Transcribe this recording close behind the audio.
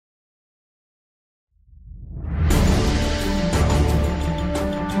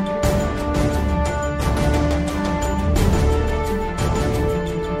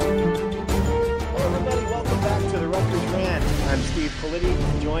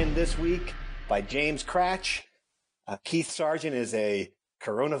joined this week by James Cratch. Keith Sargent is a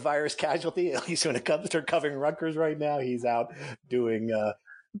coronavirus casualty, at least when it comes to covering Rutgers right now. He's out doing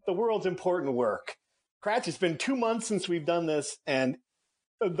the world's important work. Cratch, it's been 2 months since we've done this, and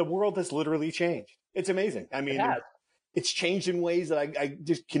the world has literally changed. It's amazing. I mean, it's changed in ways that I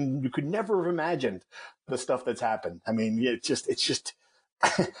just you could never have imagined the stuff that's happened. I mean, it's just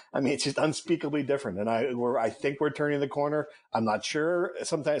I mean, it's just unspeakably different. And I think we're turning the corner. I'm not sure.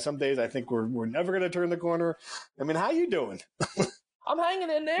 Some days I think we're never going to turn the corner. I mean, how you doing? I'm hanging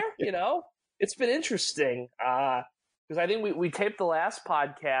in there. You know, it's been interesting. Because I think we taped the last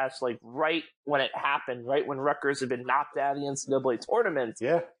podcast like right when it happened, right when Rutgers had been knocked out of the NCAA tournament.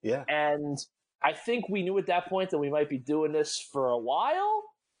 Yeah. And I think we knew at that point that we might be doing this for a while,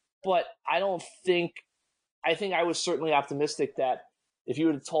 but I think I was certainly optimistic that if you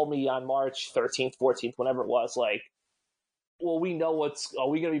would have told me on March 13th, 14th, whenever it was, like, well, we know are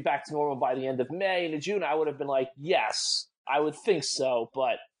we going to be back to normal by the end of May into June? I would have been like, yes, I would think so,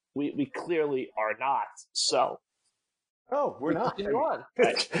 but we clearly are not. So. Oh, we're not.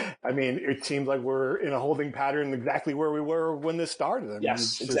 I mean, it seems like we're in a holding pattern exactly where we were when this started. I mean,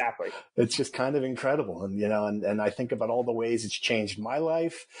 yes, exactly. It's just kind of incredible. And, you know, and I think about all the ways it's changed my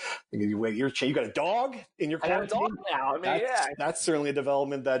life. You got a dog in your quarantine? I have a dog now. I mean, that's certainly a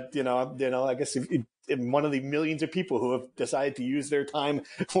development that, you know, I guess if one of the millions of people who have decided to use their time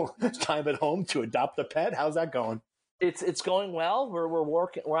at home to adopt a pet, how's that going? It's going well.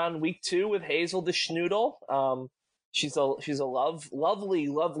 We're on week 2 with Hazel the Schnoodle. She's a lovely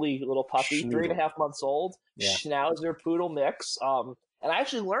little puppy, Schnoodle. 3.5 months old, Schnauzer Poodle mix. And I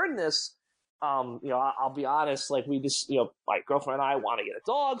actually learned this. You know, I'll be honest. Like we just, you know, my girlfriend and I want to get a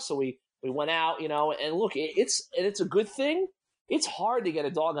dog, so we went out. You know, and look, it's a good thing. It's hard to get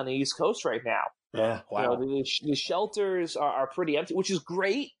a dog on the East Coast right now. Yeah, wow. You know, the shelters are pretty empty, which is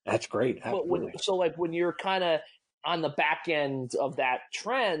great. That's great. But when you're kind of on the back end of that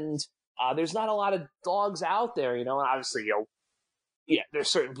trend. There's not a lot of dogs out there, you know, and obviously, you know, there's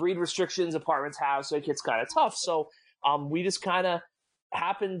certain breed restrictions apartments have, so it gets kind of tough. So we just kind of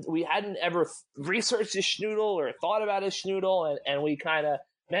we hadn't ever researched a schnoodle or thought about a schnoodle, and we kind of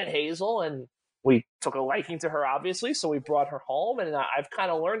met Hazel, and we took a liking to her, obviously, so we brought her home, and I've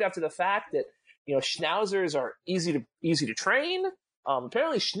kind of learned after the fact that, you know, schnauzers are easy to train.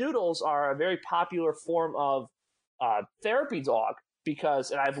 Apparently, schnoodles are a very popular form of therapy dog. Because,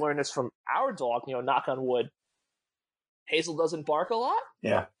 and I've learned this from our dog, you know, knock on wood, Hazel doesn't bark a lot.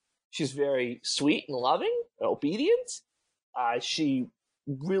 Yeah. She's very sweet and loving and obedient. She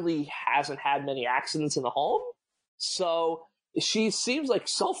really hasn't had many accidents in the home. So she seems like,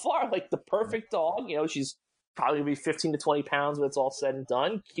 so far, like the perfect dog. You know, she's probably going to be 15 to 20 pounds when it's all said and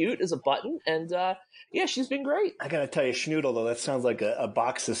done. Cute as a button. And, she's been great. I got to tell you, schnoodle, though, that sounds like a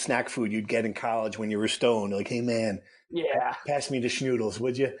box of snack food you'd get in college when you were stoned. Like, hey, man. Yeah. Pass me the schnoodles,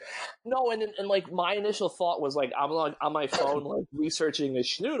 would you? No, and like my initial thought was like I'm like on my phone like researching the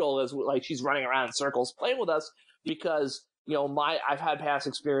schnoodle as like she's running around in circles playing with us because, you know, I've had past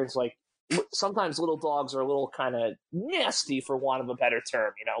experience like sometimes little dogs are a little kind of nasty for want of a better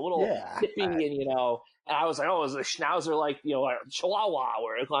term, you know, a little hippie and, you know, and I was like, oh, is a schnauzer like, you know, a chihuahua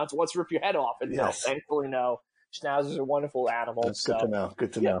where it wants to rip your head off? And no, thankfully no. Schnauzers are wonderful animals. That's good to know.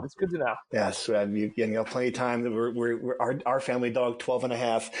 Good to know. It's good to know. Yes, you know, plenty of time. We're our family dog, 12 and a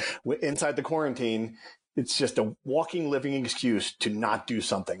half, inside the quarantine. It's just a walking, living excuse to not do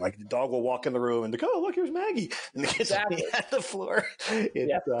something. Like the dog will walk in the room and go, oh, look, here's Maggie, and the kids at the floor.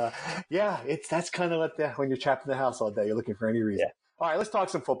 That's kind of like when you're trapped in the house all day. You're looking for any reason. Yeah. All right, let's talk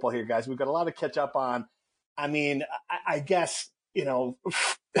some football here, guys. We've got a lot to catch up on. I mean, I guess, you know.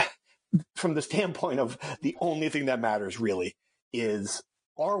 From the standpoint of the only thing that matters really is,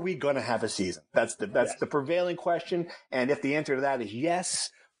 are we going to have a season? That's the prevailing question. And if the answer to that is yes,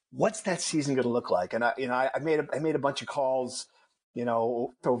 what's that season going to look like? And I made a bunch of calls, you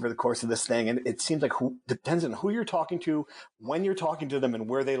know, over the course of this thing. And it seems like depends on who you're talking to, when you're talking to them and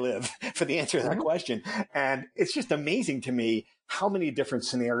where they live for the answer to that question. And it's just amazing to me how many different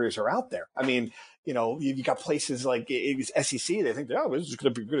scenarios are out there. I mean, you know, you got places like SEC. They think, oh, this is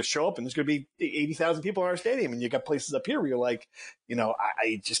going to show up and there's going to be 80,000 people in our stadium. And you got places up here where you're like, you know,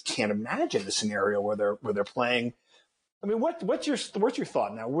 I just can't imagine the scenario where they're playing. I mean, what's your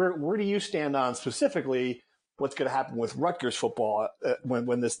thought now? Where do you stand on specifically what's going to happen with Rutgers football when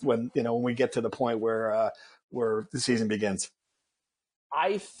we get to the point where the season begins?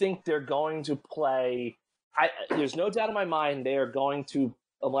 I think they're going to play. There's no doubt in my mind they are going to,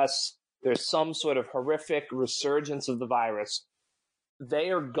 unless there's some sort of horrific resurgence of the virus,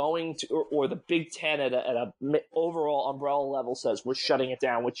 they are going to, or the Big Ten at a overall umbrella level says we're shutting it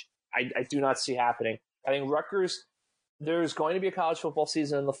down, which I do not see happening. I think Rutgers, there's going to be a college football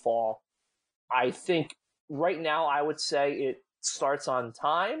season in the fall. I think right now I would say it starts on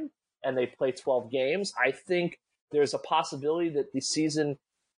time and they play 12 games. I think there's a possibility that the season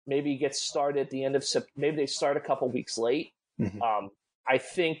maybe gets started at the end of September. Maybe they start a couple weeks late. Mm-hmm. I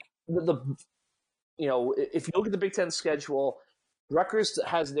think if you look at the Big Ten schedule, Rutgers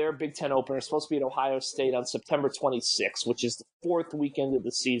has their Big Ten opener. It's supposed to be at Ohio State on September 26th, which is the fourth weekend of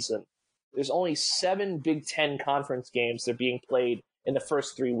the season. There's only 7 Big Ten conference games that are being played in the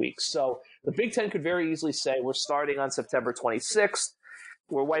first 3 weeks. So the Big Ten could very easily say we're starting on September 26th.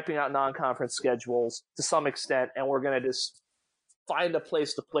 We're wiping out non-conference schedules to some extent, and we're going to just find a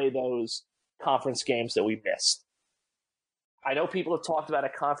place to play those conference games that we missed. I know people have talked about a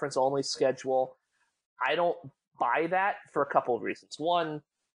conference-only schedule. I don't buy that for a couple of reasons. One,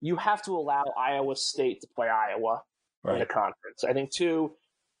 you have to allow Iowa State to play Iowa in the conference. I think, two,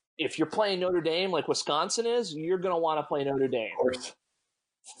 if you're playing Notre Dame like Wisconsin is, you're going to want to play Notre Dame. Of course.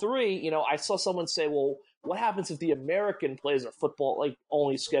 3, I saw someone say, well, what happens if the American plays a football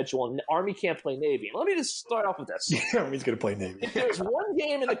only schedule and the Army can't play Navy? And let me just start off with this. Army's going to play Navy. If there's one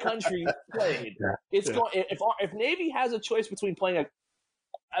game in the country played, going. If Navy has a choice between playing an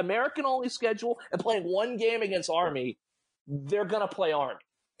American only schedule and playing one game against Army, they're going to play Army.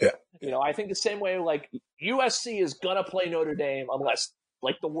 Yeah. I think the same way USC is going to play Notre Dame unless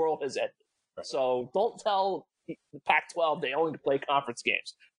the world has ended. Right. So don't tell the Pac-12 they only play conference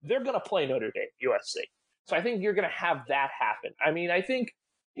games. They're going to play Notre Dame, USC. So I think you're going to have that happen. I mean, I think,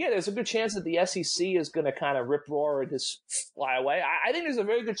 there's a good chance that the SEC is going to kind of rip-roar and just fly away. I think there's a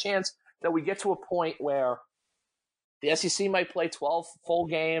very good chance that we get to a point where the SEC might play 12 full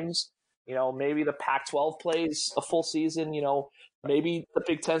games. Maybe the Pac-12 plays a full season. Maybe the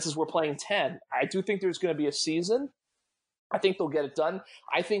Big Ten says we're playing 10. I do think there's going to be a season. I think they'll get it done.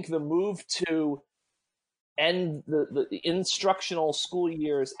 I think the move to end the instructional school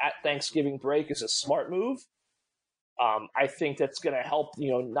years at Thanksgiving break is a smart move. I think that's going to help,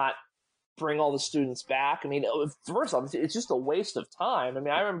 not bring all the students back. I mean, first off, it's just a waste of time. I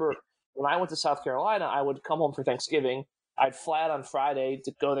mean, I remember when I went to South Carolina, I would come home for Thanksgiving. I'd fly out on Friday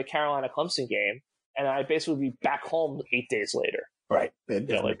to go to the Carolina-Clemson game, and I basically would be back home 8 days later. Right. It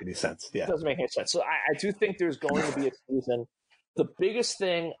doesn't make any sense. Yeah. It doesn't make any sense. So I do think there's going to be a season. The biggest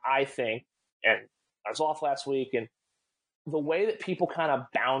thing, I think, and I was off last week, and the way that people kind of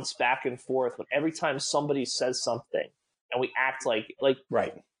bounce back and forth when every time somebody says something and we act like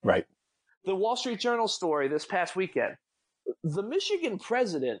right. The Wall Street Journal story this past weekend, the Michigan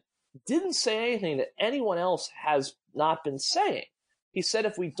president didn't say anything that anyone else has not been saying. He said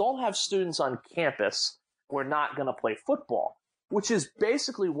if we don't have students on campus, we're not going to play football, which is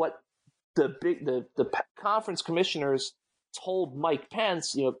basically what the conference commissioners told Mike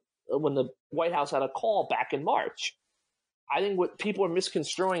Pence, when the White House had a call back in March. I think what people are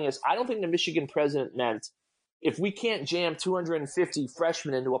misconstruing is I don't think the Michigan president meant if we can't jam 250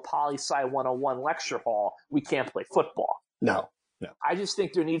 freshmen into a poli-sci 101 lecture hall, we can't play football. No. I just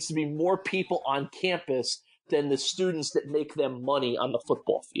think there needs to be more people on campus than the students that make them money on the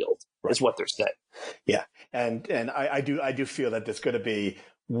football field, is what they're saying. Yeah. And I do feel that it's going to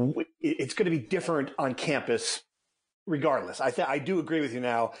be different on campus regardless. I do agree with you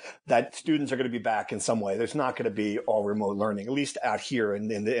now that students are going to be back in some way. There's not going to be all remote learning, at least out here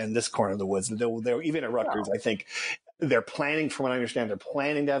in this corner of the woods. They're even at Rutgers, I think they're planning, from what I understand, they're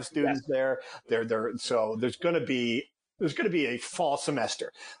planning to have students there. So there's going to be a fall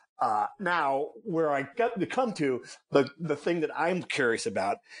semester. Now, where I got to come to, the thing that I'm curious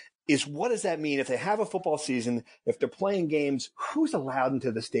about is what does that mean if they have a football season, if they're playing games, who's allowed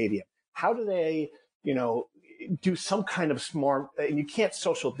into the stadium? How do they, do some kind of smart, and you can't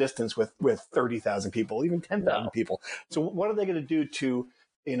social distance with 30,000 people, even 10,000 people. So what are they going to do to,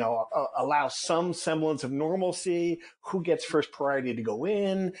 allow some semblance of normalcy? Who gets first priority to go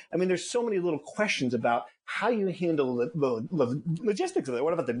in? I mean, there's so many little questions about how you handle the logistics of it.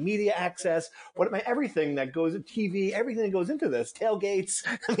 What about the media access? What about everything that goes at TV, everything that goes into this, tailgates?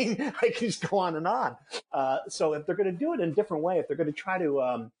 I mean, I can just go on and on. So if they're going to do it in a different way, if they're going to try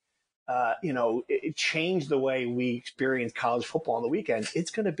to, change the way we experience college football on the weekend, it's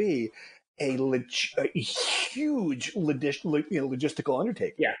going to be a huge logistical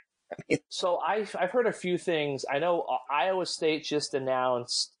undertaking. Yeah. So I've heard a few things. I know Iowa State just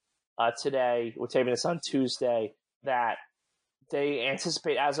announced today, we're taping this on Tuesday, that they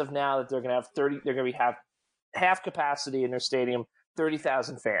anticipate as of now that they're going to have have half capacity in their stadium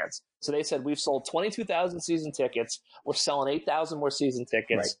 30,000 fans. So they said, we've sold 22,000 season tickets. We're selling 8,000 more season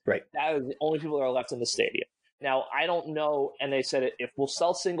tickets. Right. That is the only people that are left in the stadium. Now, I don't know, and they said if we'll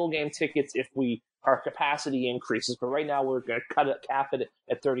sell single game tickets if our capacity increases, but right now we're going to cap it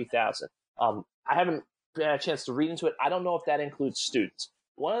at 30,000. I haven't had a chance to read into it. I don't know if that includes students.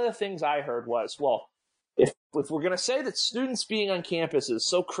 One of the things I heard was, well, if we're going to say that students being on campus is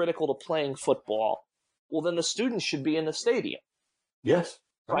so critical to playing football, well, then the students should be in the stadium. Yes.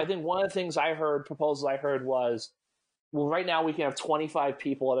 So I think one of the things proposals I heard was, well, right now we can have 25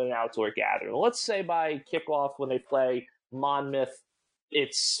 people at an outdoor gathering. Let's say by kickoff when they play Monmouth,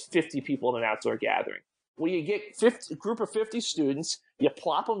 it's 50 people in an outdoor gathering. Well, you get a group of 50 students, you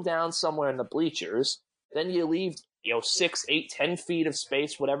plop them down somewhere in the bleachers, then you leave 6, 8, 10 feet of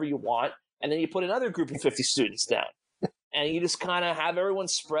space, whatever you want, and then you put another group of 50 students down. And you just kind of have everyone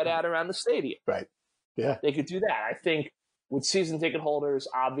spread out around the stadium. Right. Yeah. They could do that. I think with season ticket holders,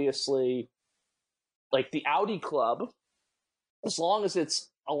 obviously, like the Audi Club, as long as it's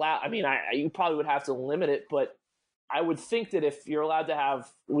allowed, I mean, you probably would have to limit it, but I would think that if you're allowed to have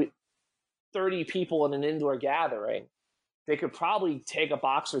 30 people in an indoor gathering, they could probably take a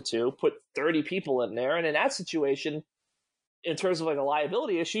box or two, put 30 people in there, and in that situation, in terms of like a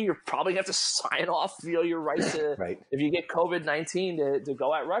liability issue, you're probably going to have to sign off, your right to, right. if you get COVID-19 to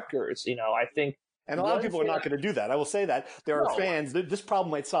go at Rutgers. I think. And a lot of people are not going to do that. I will say that there are fans. This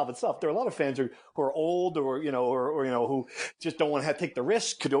problem might solve itself. There are a lot of fans who are old, or who just don't want to take the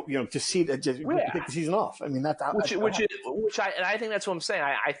risk. Take the season off. I mean, that's I think that's what I'm saying.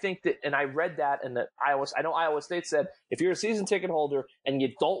 I think that, and I read that, and that I know Iowa State said if you're a season ticket holder and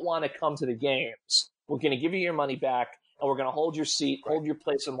you don't want to come to the games, we're going to give you your money back, and we're going to hold your seat, hold your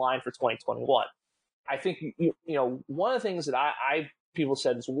place in line for 2021. I think one of the things that people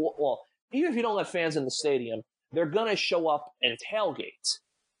said is, well, even if you don't let fans in the stadium, they're going to show up and tailgate.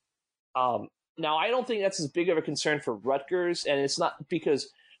 Now, I don't think that's as big of a concern for Rutgers, and it's not because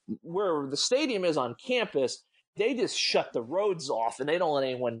where the stadium is on campus, they just shut the roads off, and they don't let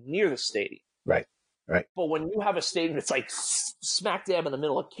anyone near the stadium. Right. But when you have a stadium that's like smack dab in the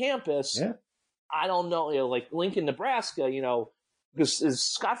middle of campus, I don't know, like Lincoln, Nebraska, because as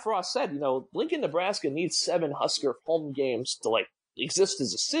Scott Frost said, Lincoln, Nebraska needs 7 Husker home games to exist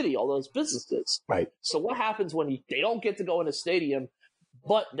as a city, all those businesses. Right. So what happens when they don't get to go in a stadium,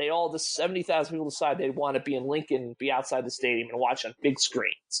 but the 70,000 people decide they want to be in Lincoln, be outside the stadium and watch on big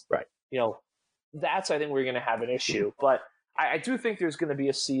screens? Right. That's, I think, we're going to have an issue. But I do think there's going to be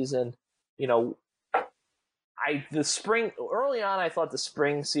a season, the spring, early on, I thought the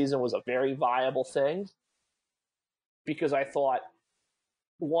spring season was a very viable thing because I thought,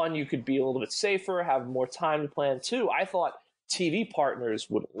 one, you could be a little bit safer, have more time to plan. Two, I thought TV partners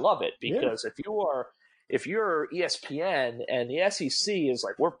would love it because if you're ESPN and the SEC is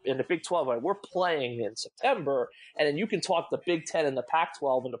we're in the Big 12, we're playing in September, and then you can talk the Big 10 and the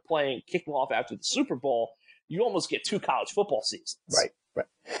Pac-12 into kicking off after the Super Bowl, you almost get 2 college football seasons. Right.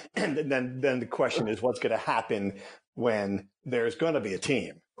 And then the question is, what's going to happen when there's going to be a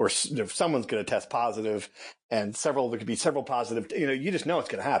team or if someone's going to test positive, and there could be several positive, you just know it's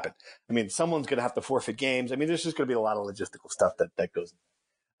going to happen. I mean, someone's going to have to forfeit games. I mean, there's just going to be a lot of logistical stuff that goes.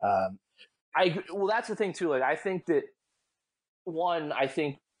 Well, that's the thing too. I think that the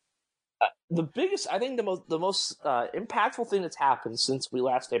biggest, the most impactful thing that's happened since we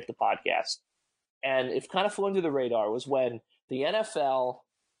last taped the podcast, and it kind of flew under the radar, was when the NFL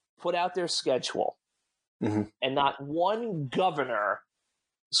put out their schedule, and not one governor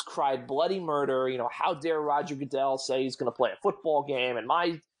cried bloody murder. How dare Roger Goodell say he's going to play a football game in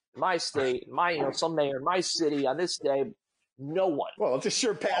my state, some mayor in my city on this day? No one. Well, it's a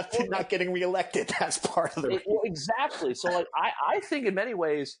sure path to not getting reelected. That's part of the exactly. So, I think in many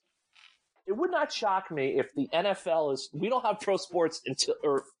ways, it would not shock me if the NFL we don't have pro sports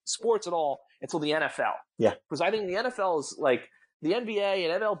or sports at all until the NFL. Yeah. Because I think the NFL is the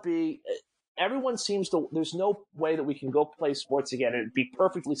NBA and MLB. Everyone seems to. There's no way that we can go play sports again and be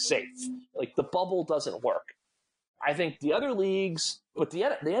perfectly safe. The bubble doesn't work. I think the other leagues, but the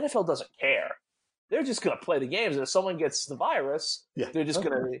NFL doesn't care. They're just going to play the games, and if someone gets the virus, they're just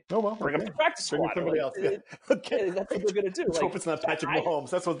going to bring up the practice squad. Somebody else. Okay. That's what they're going to do. Let's hope it's not Patrick Mahomes.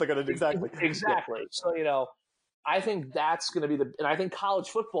 That's what they're going to do. Exactly. Exactly. Yeah. So, I think that's going to be and I think college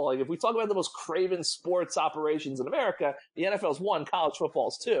football, if we talk about the most craven sports operations in America, the NFL's one, college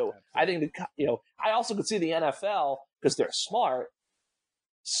football's two. I think, I also could see the NFL, because they're smart,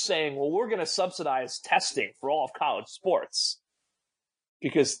 saying, well, we're going to subsidize testing for all of college sports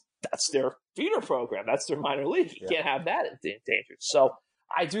because that's their feeder program. That's their minor league. You can't have that endangered. So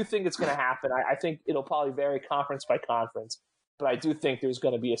I do think it's going to happen. I think it'll probably vary conference by conference. but I do think there's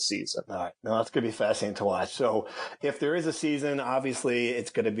going to be a season. All right. No, that's going to be fascinating to watch. So if there is a season, obviously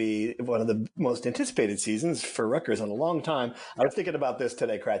it's going to be one of the most anticipated seasons for Rutgers in a long time. I was thinking about this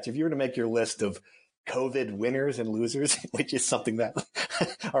today, Kratz. If you were to make your list of COVID winners and losers, which is something that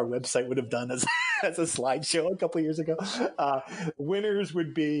our website would have done as a slideshow a couple of years ago, winners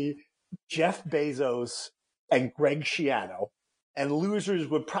would be Jeff Bezos and Greg Schiano, and losers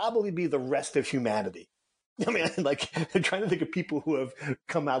would probably be the rest of humanity. I mean, like, I'm trying to think of people who have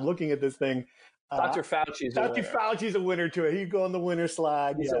come out looking at this thing. Dr. Fauci's a winner. Dr. Fauci's a winner too. He'd go on the winner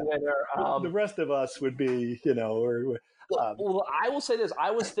slide. He's a winner. The rest of us would be, well, I will say this. I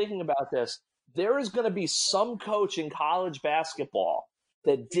was thinking about this. There is going to be some coach in college basketball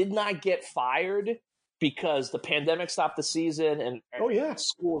that did not get fired because the pandemic stopped the season and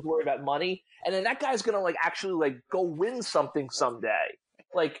school was worried about money. And then that guy's going to actually go win something someday.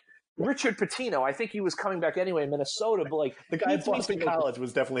 Like Richard Pitino, I think he was coming back anyway in Minnesota, but the guy at Boston College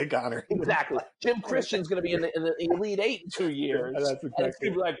was definitely a goner. Exactly. Jim Christian's going to be in the Elite Eight in 2 years. That's exactly. And it's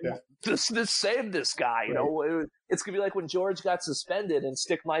going to be just save this guy. You know, it's going to be like when George got suspended and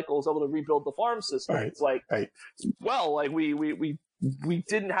Stick Michael was able to rebuild the farm system. Right. It's we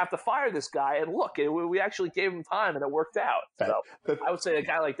didn't have to fire this guy, and look, we actually gave him time, and it worked out. So I would say a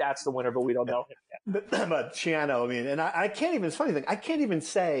guy like that's the winner, but we don't know him yet. But Schiano, I mean, and I can't even. It's a funny thing. I can't even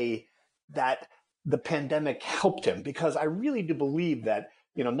say that the pandemic helped him, because I really do believe that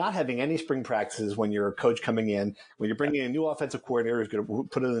not having any spring practices when you're a coach coming in, when you're bringing in a new offensive coordinator who's going to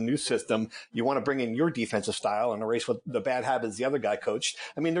put in a new system, you want to bring in your defensive style and erase what the bad habits the other guy coached.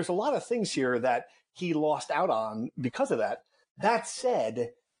 I mean, there's a lot of things here that he lost out on because of that. That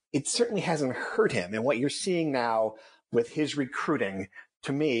said, it certainly hasn't hurt him. And what you're seeing now with his recruiting,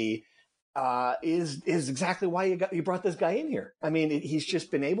 to me, is exactly why you brought this guy in here. I mean, he's just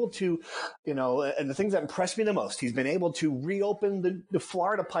been able to, and the things that impressed me the most, he's been able to reopen the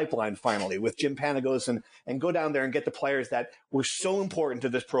Florida pipeline finally with Jim Panagos and go down there and get the players that were so important to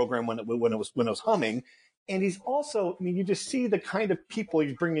this program when it was humming. And he's also, I mean, you just see the kind of people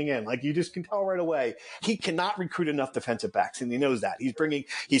he's bringing in. Like, you just can tell right away, he cannot recruit enough defensive backs, and he knows that.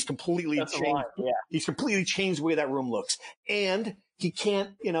 He's completely changed. He's completely changed the way that room looks. And he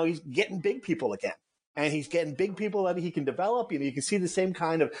can't, he's getting big people again. And he's getting big people that he can develop. You can see the same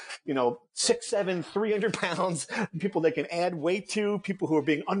kind of, 6'7", 300 pounds, people they can add weight to, people who are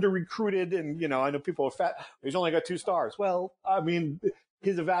being under-recruited. And, I know people are fat. He's only got 2 stars. Well, I mean,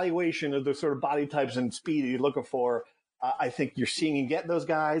 his evaluation of the sort of body types and speed you're looking for, I think you're seeing and getting those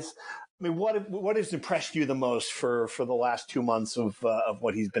guys. I mean, what has impressed you the most for the last 2 months of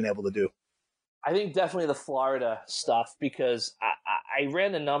what he's been able to do? I think definitely the Florida stuff, because I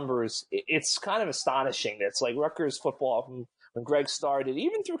ran the numbers. It's kind of astonishing. It's like Rutgers football when Greg started,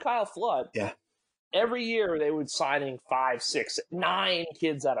 even through Kyle Flood. Yeah. Every year they would signing 5, 6, 9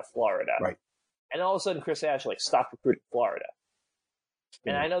 kids out of Florida. Right. And all of a sudden Chris Ashley stopped recruiting Florida.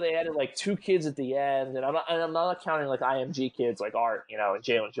 And I know they added 2 kids at the end, and I'm not counting IMG kids like Art, and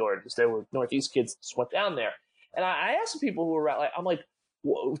Jalen Jordan, because they were Northeast kids that just went down there. And I asked some people who were around, I'm like,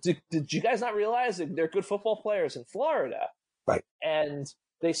 did you guys not realize that they're good football players in Florida? Right. And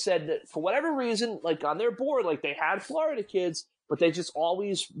they said that for whatever reason, on their board, they had Florida kids, but they just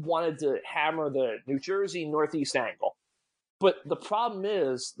always wanted to hammer the New Jersey Northeast angle. But the problem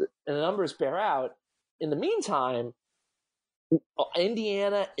is, and the numbers bear out, in the meantime,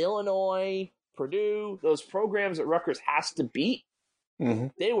 Indiana, Illinois, Purdue, those programs that Rutgers has to beat,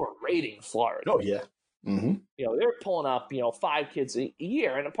 they were raiding Florida. Oh, yeah. Mm-hmm. They're pulling up, 5 kids a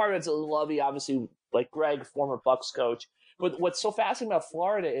year. And a part of it's Lovey, obviously, like Greg, former Bucks coach. But what's so fascinating about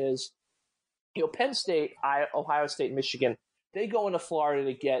Florida is, Penn State, Ohio State, Michigan, they go into Florida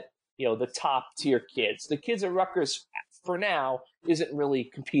to get, the top tier kids. The kids at Rutgers, for now, isn't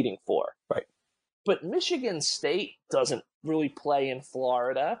really competing for. Right. But Michigan State doesn't really play in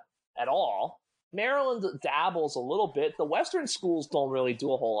Florida at all. Maryland dabbles a little bit. The Western schools don't really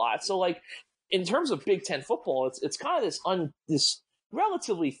do a whole lot. So, in terms of Big Ten football, it's kind of this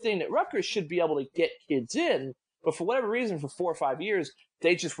relatively thing that Rutgers should be able to get kids in, but for whatever reason, for 4 or 5 years,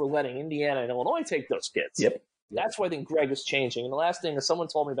 they just were letting Indiana and Illinois take those kids. Yep. That's why I think Greg is changing. And the last thing is, someone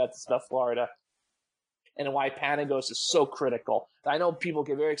told me about this about Florida and why Panagos is so critical. I know people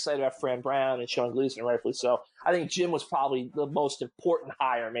get very excited about Fran Brown and Sean Gleason, rightfully so. I think Jim was probably the most important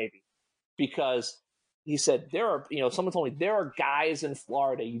hire, maybe, because he said someone told me there are guys in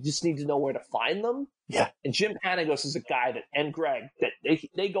Florida. You just need to know where to find them. Yeah. And Jim Panagos is a guy and Greg, that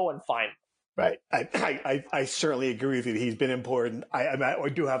they go and find them. Right. I certainly agree with you. He's been important. I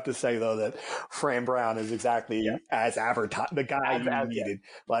do have to say, though, that Fran Brown is exactly as advertised, the guy you needed,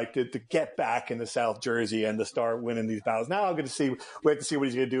 like to get back into South Jersey and to start winning these battles. Now we have to see what he's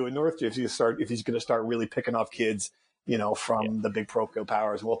going to do in North Jersey if he's going to start really picking off kids, from the big parochial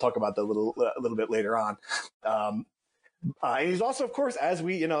powers. And we'll talk about that a little bit later on. And he's also, of course, as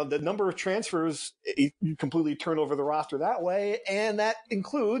the number of transfers, he completely turned over the roster that way. And that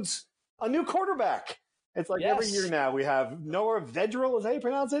includes a new quarterback. It's like every year now we have Noah Vedral. Is that how you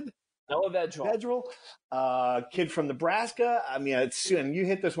pronounce it? Noah Vedral. Kid from Nebraska. I mean, and you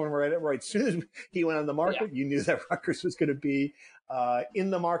hit this one right. As soon as he went on the market, you knew that Rutgers was going to be in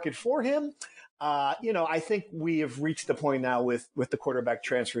the market for him. I think we have reached the point now with the quarterback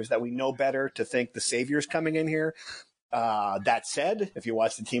transfers that we know better to think the savior's coming in here. That said, if you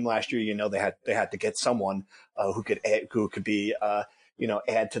watched the team last year, they had to get someone who could be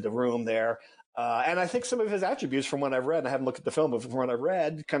add to the room there. And I think some of his attributes, from what I've read, and I haven't looked at the film, but from what I've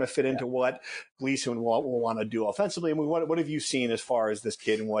read, kind of fit into what Gleason will want to do offensively. I mean, what have you seen as far as this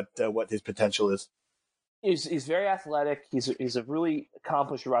kid and what his potential is? He's very athletic. He's a really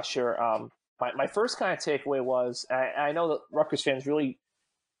accomplished rusher. My first kind of takeaway was I know that Rutgers fans really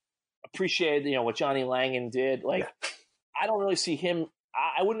appreciated what Johnny Langan did. I don't really see him.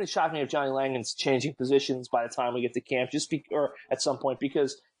 I wouldn't have shocked me if Johnny Langan's changing positions by the time we get to camp, or at some point,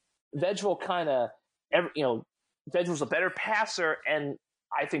 because Vedral Vedral's a better passer, and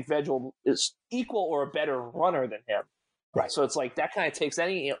I think Vedral is equal or a better runner than him. Right. So it's like that kind of takes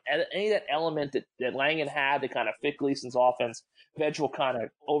any of that element that Langan had to kind of fit Gleason's offense. Vedral kind of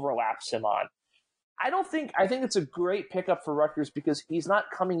overlaps him on. I think it's a great pickup for Rutgers because he's not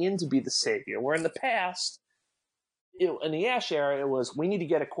coming in to be the savior. Where in the past, in the Ash era, it was we need to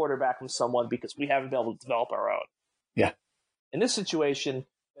get a quarterback from someone because we haven't been able to develop our own. Yeah. In this situation,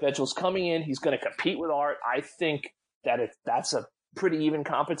 Vedral's coming in. He's going to compete with Art. I think that's a pretty even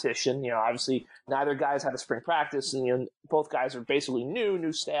competition. Obviously, neither guys had a spring practice, and both guys are basically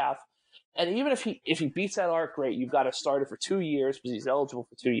new staff. And even if he beats that Art, great. You've got to start it for 2 years because he's eligible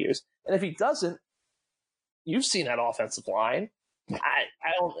for 2 years. And if he doesn't, you've seen that offensive line.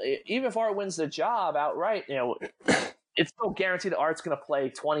 I don't. Even if Art wins the job outright, it's no guarantee that Art's going to play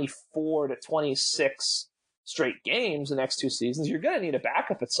 24 to 26 straight games the next 2 seasons. You're going to need a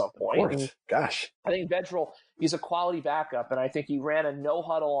backup at some point. And gosh, I think Vedral, he's a quality backup, and I think he ran a no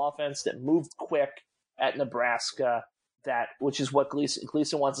huddle offense that moved quick at Nebraska. Which is what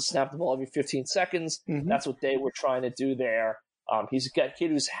Gleason wants to snap the ball every 15 seconds. Mm-hmm. That's what they were trying to do there. He's a kid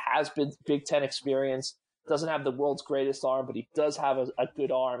who has been Big Ten experience. Doesn't have the world's greatest arm, but he does have a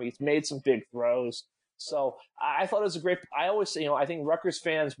good arm. He's made some big throws. So I thought it was a great – I always say, I think Rutgers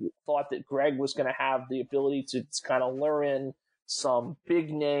fans thought that Greg was going to have the ability to kind of lure in some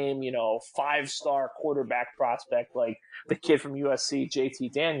big name, 5-star quarterback prospect like the kid from USC,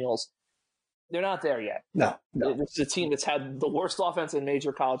 JT Daniels. They're not there yet. No. It's a team that's had the worst offense in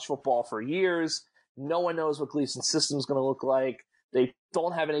major college football for years. No one knows what Gleason's system is going to look like. They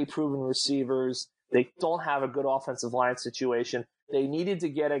don't have any proven receivers. They don't have a good offensive line situation. They needed to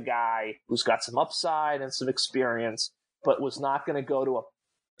get a guy who's got some upside and some experience, but was not going to go to a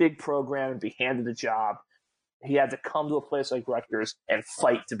big program and be handed a job. He had to come to a place like Rutgers and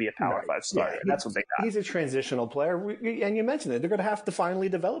fight to be a Power 5 starter. And that's what they got. He's a transitional player. And you mentioned it. They're going to have to finally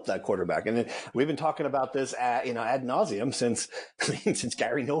develop that quarterback. And we've been talking about this ad nauseum since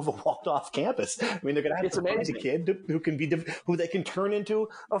Gary Nova walked off campus. I mean, they're going to have to find a kid who they can turn into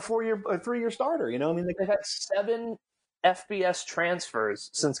a 3-year starter. I mean, they've had 7 FBS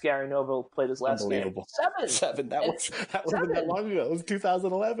transfers since Gary Nova played his last game. 7. That wasn't that long ago. It was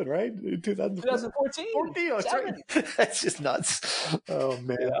 2011, right? 2014. That's right. That's just nuts. Oh,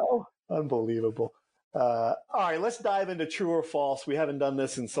 man. Unbelievable. All right, let's dive into true or false. We haven't done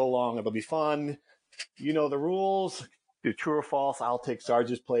this in so long. It'll be fun. You know the rules. Do true or false. I'll take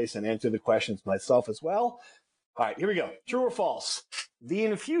Sarge's place and answer the questions myself as well. All right, here we go. True or false? The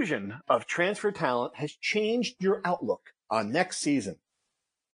infusion of transfer talent has changed your outlook on next season.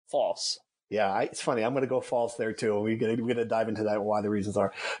 False. Yeah, it's funny. I'm going to go false there, too. We're going to dive into that and why the reasons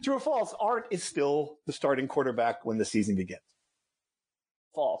are. True or false? Art is still the starting quarterback when the season begins.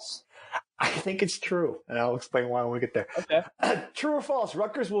 False. I think it's true, and I'll explain why when we get there. Okay. True or false?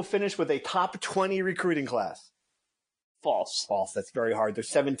 Rutgers will finish with a top 20 recruiting class. False. False. That's very hard. There's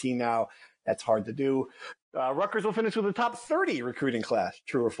 17 now. That's hard to do. Rutgers will finish with a top 30 recruiting class.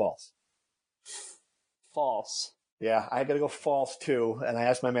 True or false? False. Yeah, I got to go false, too. And I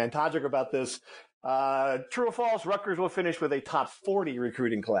asked my man Todrick about this. True or false? Rutgers will finish with a top 40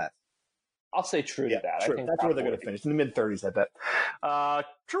 recruiting class. I'll say true to that. True. I think that's where they're going to finish, in the mid-30s, I bet.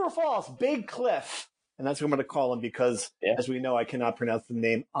 True or false? Big Cliff. And that's what I'm going to call him because, as we know, I cannot pronounce the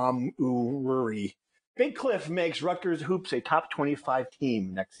name Amururi. Big Cliff makes Rutgers Hoops a top 25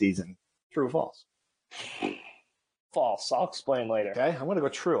 team next season. True or false? False. I'll explain later. Okay, I'm going to go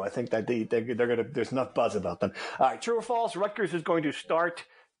true. I think that they're going to. There's enough buzz about them. All right, true or false? Rutgers is going to start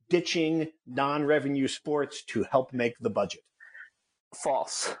ditching non-revenue sports to help make the budget.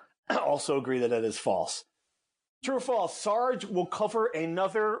 False. I also agree that is false. True or false? Sarge will cover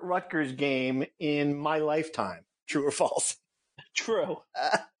another Rutgers game in my lifetime. True or false? True.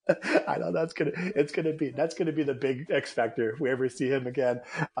 I know that's gonna be the big X factor if we ever see him again.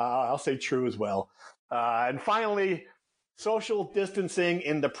 I'll say true as well. And finally, social distancing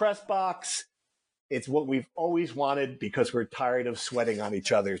in the press box. It's what we've always wanted because we're tired of sweating on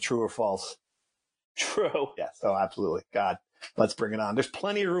each other. True or false? True. Yes. Oh, absolutely. God, let's bring it on. There's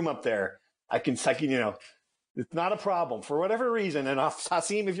plenty of room up there. I can, it's not a problem for whatever reason. And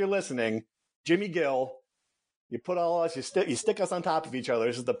Hasim, if you're listening, Jimmy Gill, you put all us, you stick us on top of each other.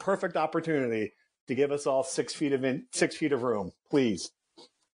 This is the perfect opportunity to give us all 6 feet of room, please.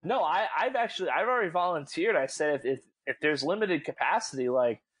 No, I've already volunteered. I said if there's limited capacity,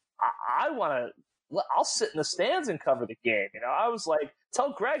 like I'll sit in the stands and cover the game. I was like,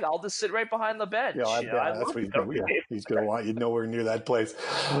 tell Greg I'll just sit right behind the bench. That's what he's going to do. He's going to want you nowhere near that place.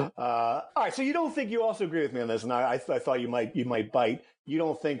 All right, so you don't think you also agree with me on this, and I thought you might bite. You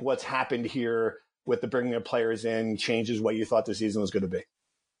don't think what's happened here with the bringing of players in changes what you thought the season was going to be?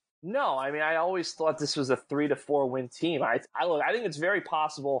 No, I mean, I always thought this was a 3 to 4 win team. I think it's very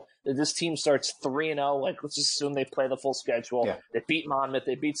possible that this team starts 3-0. Like, let's just assume they play the full schedule. Yeah. They beat Monmouth,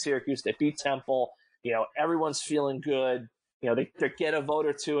 they beat Syracuse, they beat Temple. Everyone's feeling good. They get a vote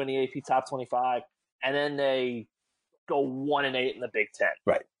or two in the AP Top 25, and then they go 1-8 in the Big Ten.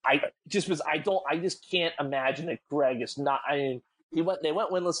 Right. I just can't imagine that Greg is not. I mean, they went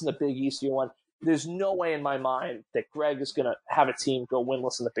winless in the Big East year one. There's no way in my mind that Greg is going to have a team go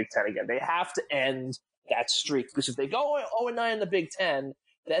winless in the Big Ten again. They have to end that streak because if they go 0-9 in the Big Ten,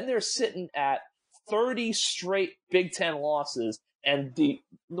 then they're sitting at 30 straight Big Ten losses, and the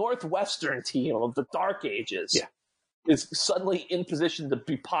Northwestern team of the Dark Ages is suddenly in position to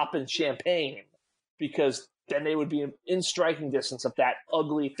be popping champagne because then they would be in striking distance of that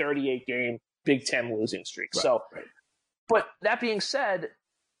ugly 38-game Big Ten losing streak. Right. But that being said,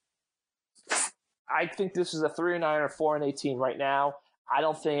 I think this is a 3-9 or 4-8 team right now. I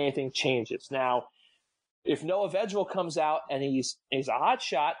don't think anything changes. Now, if Noah Vedral comes out and he's a hot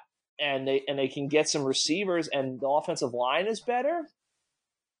shot and they can get some receivers and the offensive line is better,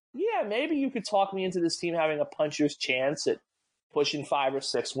 yeah, maybe you could talk me into this team having a puncher's chance at pushing 5 or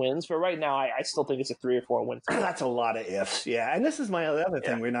 6 wins. But right now, I still think it's a 3 or 4 win team. That's a lot of ifs, yeah. And this is my other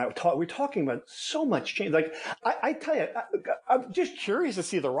thing. We're talking about so much change. Like I tell you, I'm just curious to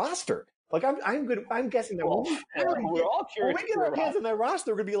see the roster. Like I'm guessing that we're all curious. When we get our hands on that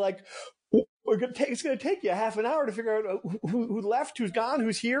roster, we're gonna be like, it's going to take you half an hour to figure out who left, who's gone,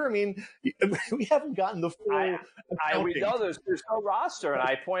 who's here. I mean, we haven't gotten the full. We know there's no roster, and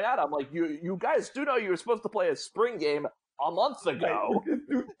I point out, I'm like, you guys do know you were supposed to play a spring game a month ago.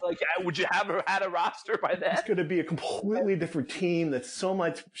 Like, would you have had a roster by then? It's going to be a completely different team. That's so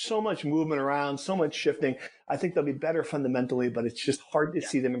much movement around, so much shifting. I think they'll be better fundamentally, but it's just hard to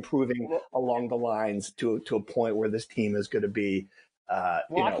see them improving along the lines to a point where this team is going to be.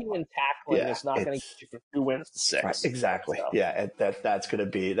 Blocking and tackling is not going to get you from 2 wins to 6. Right, exactly. So. Yeah, that's going to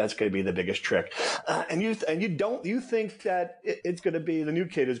be the biggest trick. And you think that it's going to be the new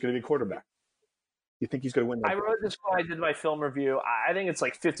kid is going to be quarterback? You think he's going to win? I wrote this when I did my film review. I think it's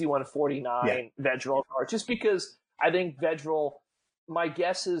like 51-49 Vedral, just because I think Vedral. My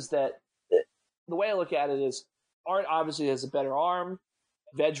guess is that the way I look at it is Art obviously has a better arm.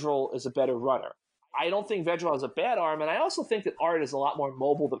 Vedral is a better runner. I don't think Vedral has a bad arm, and I also think that Art is a lot more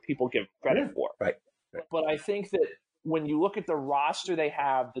mobile than people give credit for. Right. But I think that when you look at the roster they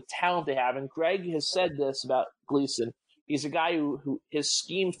have, the talent they have, and Greg has said this about Gleason, he's a guy who his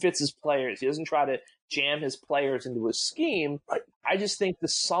scheme fits his players. He doesn't try to jam his players into his scheme. Right. I just think the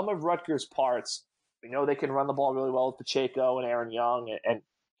sum of Rutgers' parts, we know they can run the ball really well with Pacheco and Aaron Young and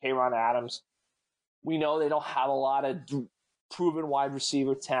Kayron Adams. We know they don't have a lot of proven wide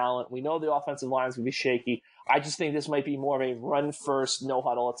receiver talent. We know the offensive line is going to be shaky. I just think this might be more of a run-first,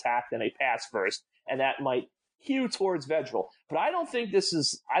 no-huddle attack than a pass-first, and that might hew towards Vedral. But I don't think this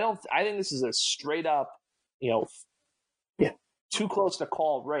is – I think this is a straight-up, too close to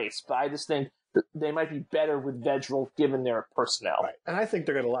call race. But I just think they might be better with Vedral given their personnel. Right. And I think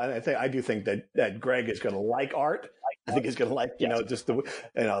they're going to – I do think that Greg is going to like Art. I think he's going to like, just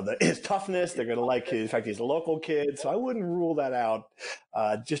his toughness. They're going to like his, in fact, he's a local kid. So I wouldn't rule that out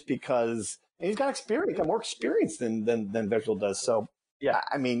just because he's got experience, he's got more experience than Virgil does. So, yeah,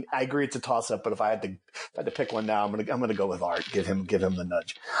 I mean, I agree it's a toss up, but if I had to pick one now, I'm gonna go with Art. Give him the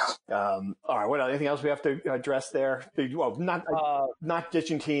nudge. All right, what else? Anything else we have to address there? Well, not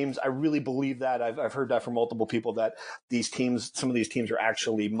ditching teams. I really believe that. I've heard that from multiple people that some of these teams are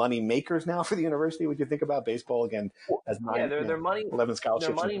actually money makers now for the university. What do you think about baseball again? As they're money 11 scholarships,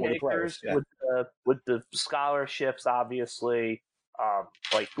 they're money makers with the scholarships, obviously.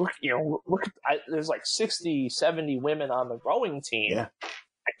 There's like 60, 70 women on the rowing team. Yeah.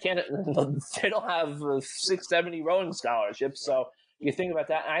 They don't have 670 rowing scholarships. So you think about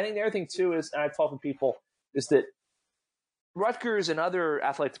that. And I think the other thing too is, and I talk with people, is that Rutgers and other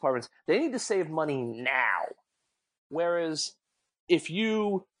athletic departments, they need to save money now. Whereas if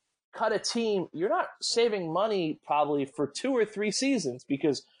you cut a team, you're not saving money probably for 2 or 3 seasons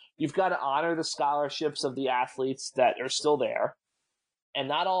because you've got to honor the scholarships of the athletes that are still there. And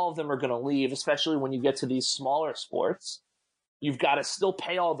not all of them are going to leave, especially when you get to these smaller sports. You've got to still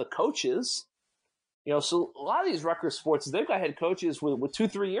pay all the coaches. So a lot of these Rutgers sports, they've got head coaches with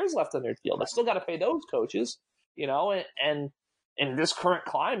 2-3 years left on their deal. They still got to pay those coaches, and in this current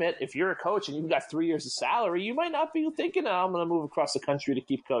climate, if you're a coach and you've got 3 years of salary, you might not be thinking, I'm going to move across the country to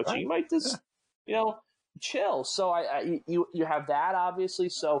keep coaching. Right. You might just, chill. So you have that, obviously.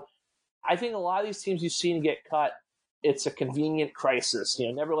 So I think a lot of these teams you've seen get cut, it's a convenient crisis.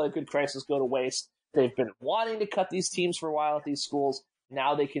 Never let a good crisis go to waste. They've been wanting to cut these teams for a while at these schools.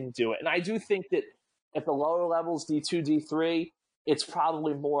 Now they can do it. And I do think that at the lower levels, D2, D3, it's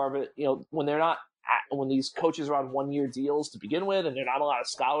probably more of it, when these coaches are on 1-year deals to begin with and they're not a lot of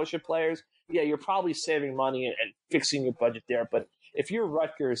scholarship players, you're probably saving money and fixing your budget there. But if you're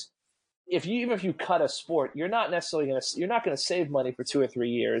Rutgers, even if you cut a sport, you're not necessarily you're not going to save money for 2 or 3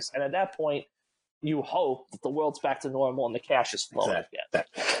 years. And at that point, you hope that the world's back to normal and the cash is flowing again.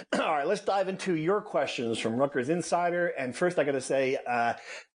 All right, let's dive into your questions from Rutgers Insider. And first, I got to say, I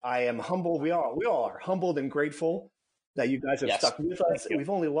am humbled. We all are humbled and grateful that you guys have stuck with us. We've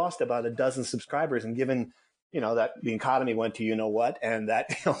only lost about a dozen subscribers, and given that the economy went to what, and that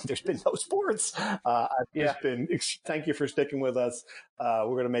there's been no sports. Thank you for sticking with us. We're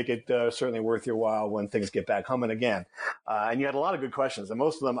going to make it certainly worth your while when things get back humming again. And you had a lot of good questions, and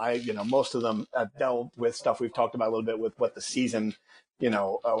most of them dealt with stuff we've talked about a little bit with what the season,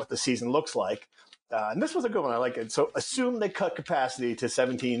 what the season looks like. And this was a good one. I like it. So assume they cut capacity to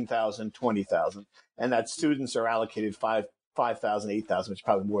 17,000, 20,000, and that students are allocated 5,000, 8,000, which is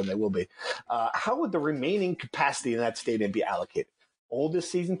probably more than they will be. How would the remaining capacity in that stadium be allocated?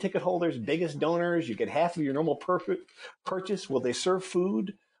 Oldest season ticket holders, biggest donors, you get half of your normal purchase. Will they serve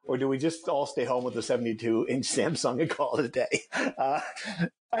food? Or do we just all stay home with the 72-inch Samsung and call it a day?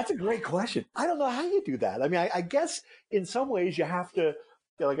 That's a great question. I don't know how you do that. I mean, I guess in some ways you have to,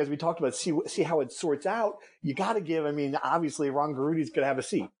 like as we talked about, see how it sorts out. You got to give. I mean, obviously, Ron Garuti's going to have a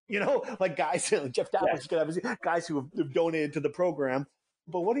seat. Like guys, Jeff Davis is going to have a seat. Guys who have donated to the program.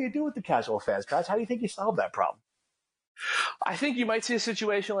 But what do you do with the casual fans, guys? How do you think you solve that problem? I think you might see a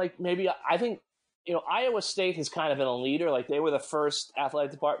situation like I think Iowa State has kind of been a leader. Like they were the first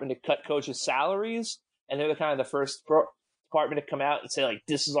athletic department to cut coaches' salaries, and they're the first department to come out and say like,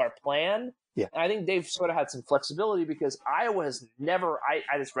 "This is our plan." Yeah. And I think they've sort of had some flexibility because Iowa has never,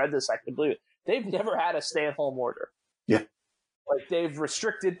 I just read this, I couldn't believe it. They've never had a stay-at-home order. Yeah. Like they've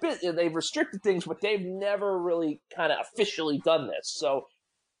restricted things, but they've never really kind of officially done this. So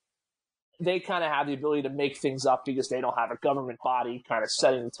they kind of have the ability to make things up because they don't have a government body kind of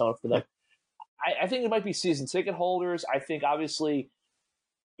setting the tone for them. I think it might be season ticket holders. I think obviously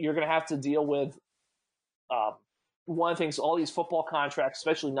you're going to have to deal with one of the things, all these football contracts,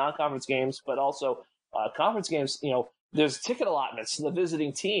 especially non-conference games, but also conference games, there's ticket allotments to the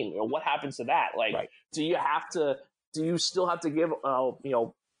visiting team. What happens to that? Like, right. Do you still have to give,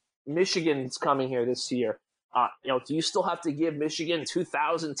 Michigan's coming here this year. Do you still have to give Michigan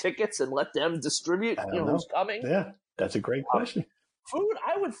 2,000 tickets and let them distribute who's coming? Yeah, that's a great question. Food,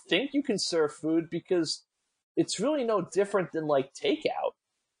 I would think you can serve food because it's really no different than like takeout.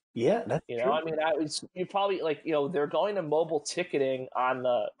 Yeah, that's true. I mean, you probably they're going to mobile ticketing on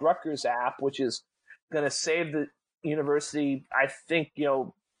the Rutgers app, which is going to save the university, I think,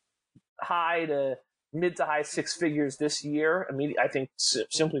 mid to high 6 figures this year. I mean, I think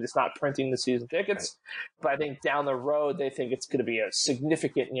simply just not printing the season tickets, right. But I think down the road they think it's going to be a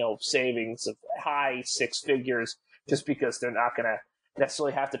significant, savings of high 6 figures, just because they're not going to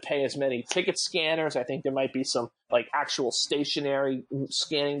necessarily have to pay as many ticket scanners. I think there might be some like actual stationary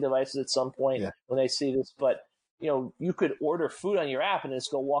scanning devices at some point when they see this. But you could order food on your app and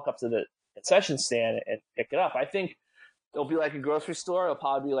just go walk up to the concession stand and pick it up. I think it'll be like a grocery store. It'll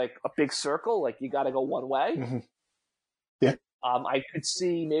probably be like a big circle. Like you got to go one way. Mm-hmm. Yeah. I could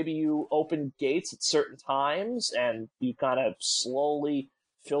see maybe you open gates at certain times and you kind of slowly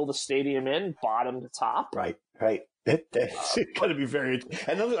fill the stadium in bottom to top. Right. It's going to be very,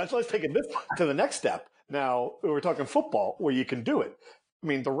 and let's take it to the next step. Now we're talking football where you can do it. I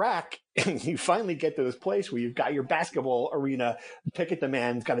mean, the rack, you finally get to this place where you've got your basketball arena, ticket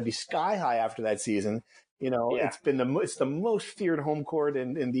demand's got to be sky high after that season. It's the most feared home court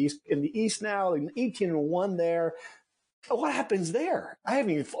in the East now, 18-1 there. What happens there? I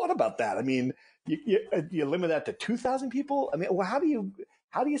haven't even thought about that. I mean, you limit that to 2,000 people. I mean, well, how do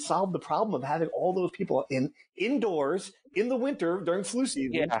you solve the problem of having all those people indoors in the winter during flu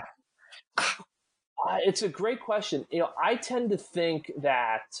season? Yeah. It's a great question. I tend to think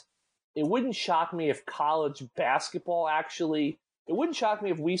that it wouldn't shock me if college basketball it wouldn't shock me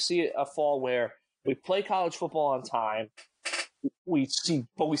if we see a fall where we play college football on time. We see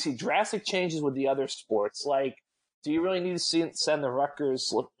drastic changes with the other sports. Like, do you really need to send the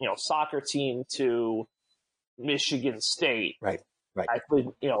Rutgers, soccer team to Michigan State? Right. I played,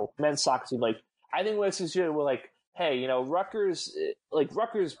 men's soccer team. Like, I think what's considered, we're like, hey, Rutgers,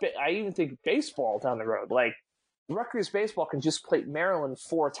 I even think baseball down the road, like Rutgers baseball can just play Maryland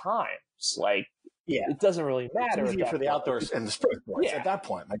 4 times. Like, it doesn't really matter. It's easier for the outdoors and the spring sports at that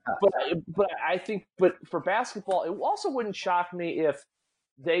point. Like that. But I think, for basketball, it also wouldn't shock me if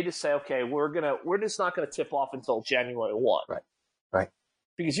they just say, okay, we're just not gonna tip off until January 1. Right.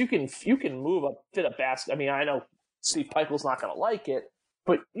 Because you can move a fit of basket. I mean, I know Steve Pikel's not gonna like it,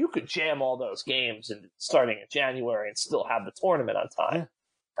 but you could jam all those games and starting in January and still have the tournament on time.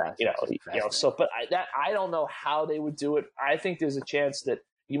 But I don't know how they would do it. I think there's a chance that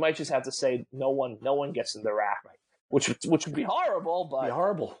you might just have to say no one gets in the rack, which would be horrible. But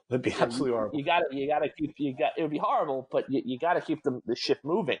it'd be absolutely horrible. It would be horrible, but you got to keep the ship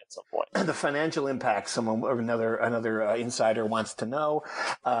moving at some point. And the financial impact, another insider wants to know,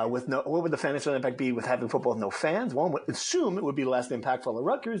 what would the financial impact be with having football with no fans? One would assume it would be less impactful to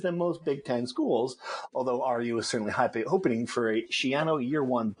Rutgers than most Big Ten schools, although RU is certainly hoping for a Shiano year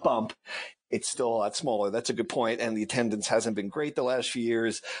 1 bump. It's still a lot smaller. That's a good point. And the attendance hasn't been great the last few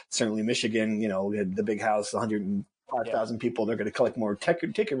years. Certainly Michigan, the big house, 105,000 people, they're going to collect more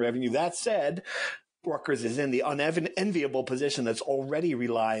ticket revenue. That said, Rutgers is in the unenviable position that's already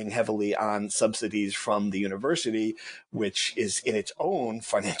relying heavily on subsidies from the university, which is in its own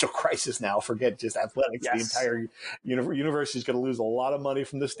financial crisis now. Forget just athletics. Yes. The entire university is going to lose a lot of money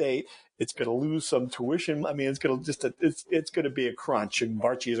from the state. It's going to lose some tuition. I mean, it's going to be a crunch. And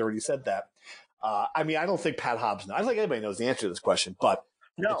Barchi has already said that. I don't think Pat Hobbs knows. I don't think anybody knows the answer to this question, but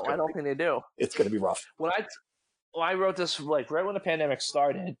no, I don't think they do. It's going to be rough. When I wrote this, like right when the pandemic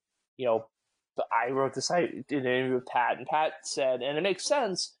started, I wrote this. I did an interview with Pat, and Pat said, and it makes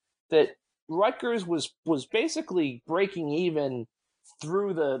sense that Rutgers was basically breaking even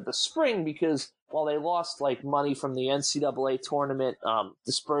through the spring because while they lost like money from the NCAA tournament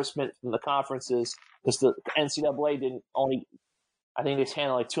disbursement from the conferences, because the NCAA didn't only. I think they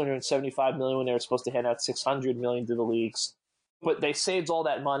handed like $275 million when they were supposed to hand out $600 million to the leagues. But they saved all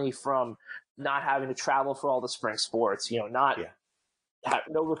that money from not having to travel for all the spring sports,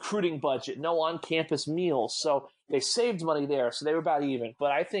 no recruiting budget, no on-campus meals. So they saved money there. So they were about even.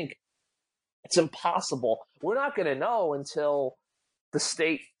 But I think it's impossible. We're not going to know until the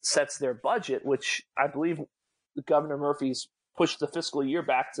state sets their budget, which I believe Governor Murphy's pushed the fiscal year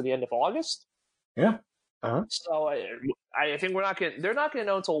back to the end of August. Yeah. Uh-huh. So I think they're not going to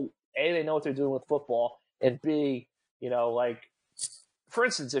know until A, they know what they're doing with football, and B, for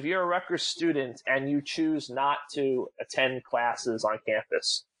instance, if you're a Rutgers student and you choose not to attend classes on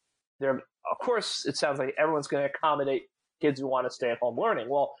campus, of course, it sounds like everyone's going to accommodate kids who want to stay at home learning.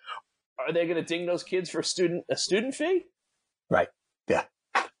 Well, are they going to ding those kids for a student fee? Right. Yeah.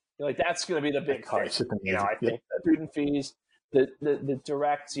 That's going to be the big thing. I think student fees, the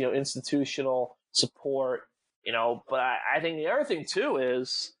direct, institutional support, but I think the other thing too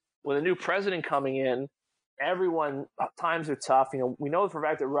is with a new president coming in, times are tough. We know for a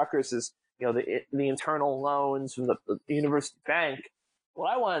fact that Rutgers is, the internal loans from the university bank.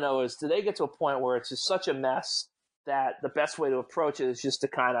 What I want to know is, do they get to a point where it's just such a mess that the best way to approach it is just to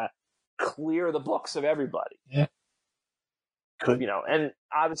kind of clear the books of everybody? Yeah. Could. And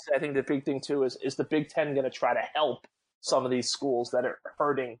obviously I think the big thing too is the Big Ten going to try to help some of these schools that are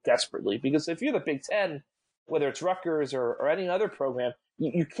hurting desperately? Because if you're the Big Ten, whether it's Rutgers or any other program,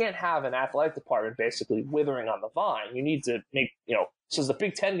 you can't have an athletic department basically withering on the vine. You need to make, so is the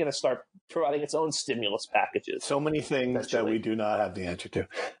Big Ten going to start providing its own stimulus packages. So many things that we do not have the answer to.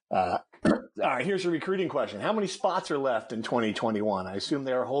 All right, here's a recruiting question. How many spots are left in 2021? I assume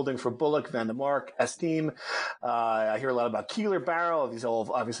they are holding for Bullock, Van de Mark, Esteem. I hear a lot about Keeler, Barrow. These are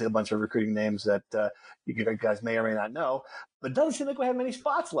all obviously a bunch of recruiting names that you guys may or may not know. But it doesn't seem like we have many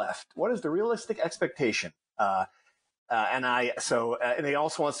spots left. What is the realistic expectation? And he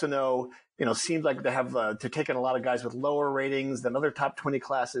also wants to know, seems like they have to take in a lot of guys with lower ratings than other top 20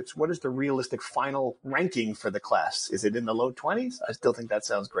 classes. What is the realistic final ranking for the class? Is it in the low 20s? I still think that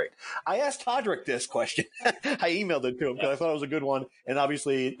sounds great. I asked Todrick this question. I emailed it to him because I thought it was a good one. And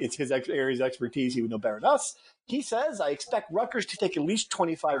obviously it's his area's expertise. He would know better than us. He says, I expect Rutgers to take at least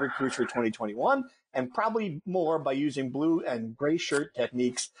 25 recruits for 2021 and probably more by using blue and gray shirt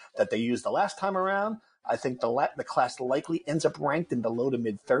techniques that they used the last time around. I think the class likely ends up ranked in the low to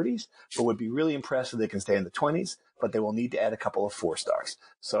mid 30s, but would be really impressed if they can stay in the 20s. But they will need to add a couple of 4-stars.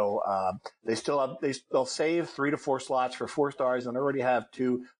 So they'll save 3 to 4 slots for 4-stars, and already have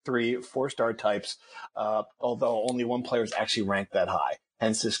 2, 3, 4-star types. Although only one player is actually ranked that high.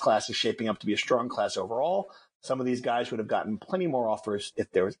 Hence, this class is shaping up to be a strong class overall. Some of these guys would have gotten plenty more offers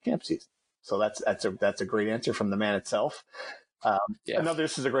if there was a camp season. So that's a great answer from the man itself.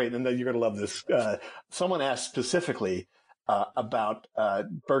 This is a great, and you're going to love this. Someone asked specifically about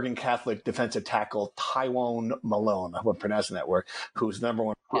Bergen Catholic defensive tackle Tywone Malone. I hope I'm pronouncing that word. Who's number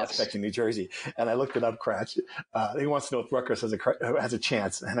one prospect in New Jersey? And I looked it up, Cratch. He wants to know if Rutgers has a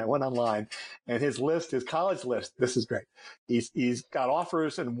chance. And I went online, and his college list. This is great. He's got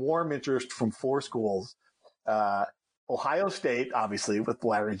offers and warm interest from 4 schools. Ohio State, obviously, with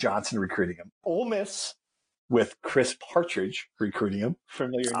Larry Johnson recruiting him. Ole Miss, with Chris Partridge recruiting him,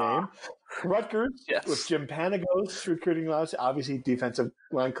 familiar name. Rutgers with Jim Panagos recruiting him, obviously defensive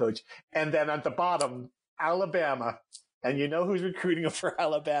line coach. And then at the bottom, Alabama. And you know who's recruiting him for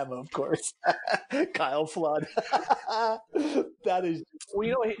Alabama, of course. Kyle Flood. That is.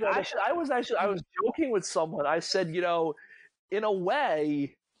 Well, I was joking with someone. I said, in a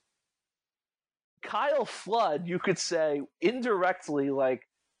way, Kyle Flood, you could say indirectly, like,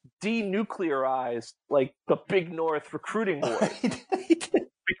 denuclearized like the Big North recruiting war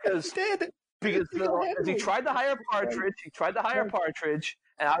because he tried to hire Partridge,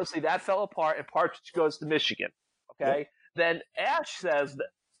 and obviously that fell apart, and Partridge goes to Michigan. Okay, then Ash says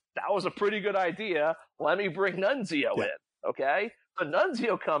that was a pretty good idea. Let me bring Nunzio in. Okay, so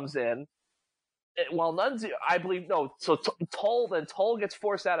Nunzio comes in. Well, Nunzio, I believe, no. So Toll gets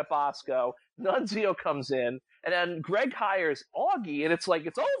forced out of Bosco. Nunzio comes in, and then Greg hires Augie, and it's like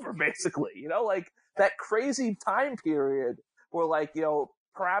it's over basically. Like that crazy time period where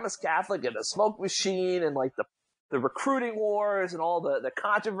Paramus Catholic and the smoke machine and like the recruiting wars and all the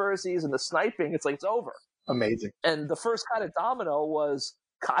controversies and the sniping. It's like it's over. Amazing. And the first kind of domino was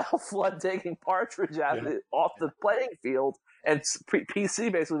Kyle Flood taking Partridge off the playing field. And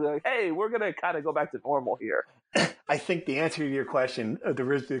PC basically like, hey, we're going to kind of go back to normal here. I think the answer to your question,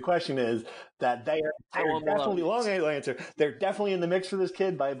 the question is that they're definitely, long answer, they're definitely in the mix for this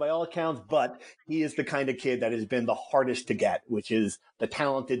kid by all accounts, but he is the kind of kid that has been the hardest to get, which is the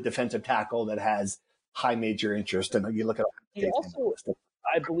talented defensive tackle that has high major interest. And you look at he also,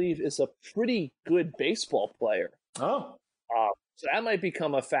 I believe, is a pretty good baseball player. Oh. So that might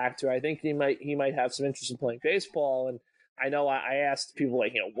become a factor. I think he might have some interest in playing baseball. And I know I asked people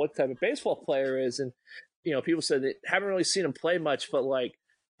what type of baseball player is, and people said they haven't really seen him play much, but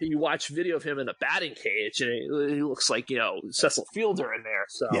you watch video of him in the batting cage, and he looks like Cecil Fielder in there.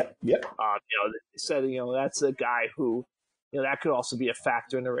 So they said that's a guy who that could also be a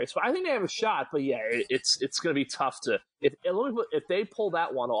factor in the race. But I think they have a shot. But it's going to be tough to if they pull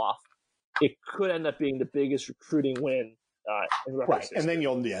that one off, it could end up being the biggest recruiting win. Right, and then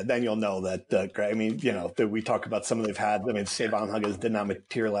you'll know that. I mean, that we talk about some of they've had. I mean, Savon Huggins did not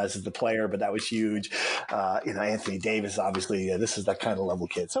materialize as the player, but that was huge. Anthony Davis, obviously, this is that kind of level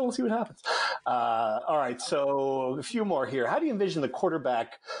kid. So we'll see what happens. All right, so a few more here. How do you envision the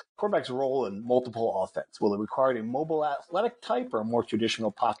quarterback's role in multiple offense? Will it require a mobile athletic type or a more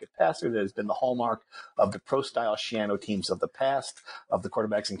traditional pocket passer that has been the hallmark of the pro-style Shiano teams of the past, of the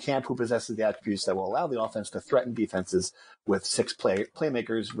quarterbacks in camp who possesses the attributes that will allow the offense to threaten defenses with 6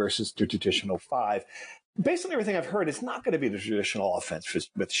 playmakers versus the traditional 5? Based on everything I've heard, it's not going to be the traditional offense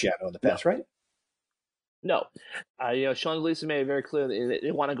with Shiano in the past, right? No. Sean Gleason made it very clear that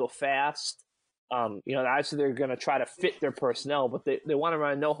they want to go fast. Obviously they're going to try to fit their personnel, but they want to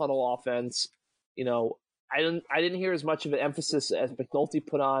run a no-huddle offense. I didn't hear as much of an emphasis as McNulty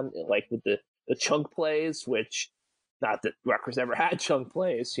put on, like with the chunk plays, which not that Rutgers ever had chunk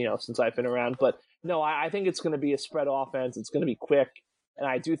plays, since I've been around. But no, I think it's going to be a spread offense. It's going to be quick, And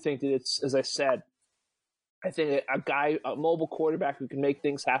I do think that it's, as I said, I think a mobile quarterback who can make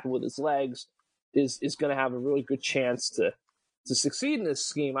things happen with his legs is going to have a really good chance to succeed in this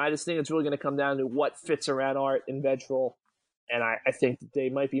scheme. I just think it's really going to come down to what fits around Art and Vedral. And I think that they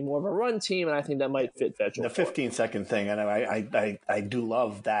might be more of a run team, and I think that might fit Vedral. The 15-second thing, and I do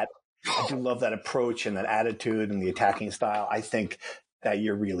love that. I do love that approach and that attitude and the attacking style. I think that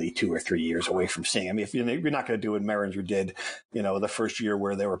you're really 2 or 3 years away from seeing. I mean, if you're not going to do what Merringer did, the first year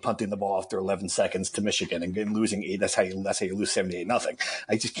where they were punting the ball after 11 seconds to Michigan and losing 8. That's how you lose 78-0.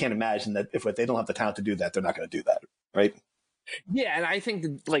 I just can't imagine that if they don't have the talent to do that, they're not going to do that, right? Yeah, and I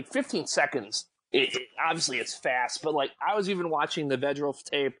think that, 15 seconds. Obviously, it's fast, but I was even watching the Vedral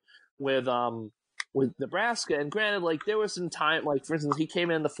tape with Nebraska, and granted, there was some time. For instance, he came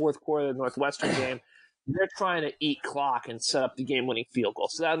in the fourth quarter of the Northwestern game. They're trying to eat clock and set up the game-winning field goal.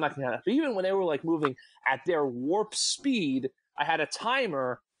 So that's not going to happen. But even when they were moving at their warp speed, I had a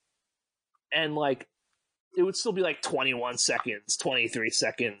timer, and it would still be 21 seconds, 23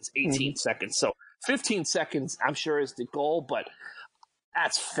 seconds, 18 seconds. So 15 seconds, I'm sure, is the goal, but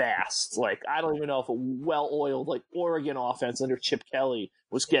that's fast. I don't even know if a well-oiled Oregon offense under Chip Kelly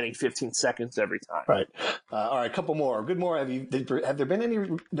was getting 15 seconds every time. Right. All right, a couple more. Good more. Have there been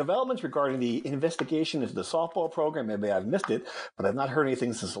any developments regarding the investigation into the softball program? Maybe I've missed it, but I've not heard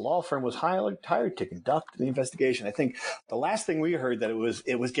anything since the law firm was hired to conduct the investigation. I think the last thing we heard that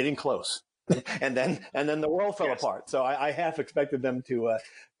it was getting close. and then the world fell apart. So I half expected them to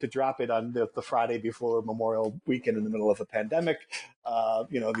drop it on the Friday before Memorial Weekend in the middle of a pandemic.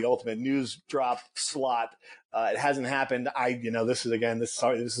 The ultimate news drop slot. It hasn't happened. This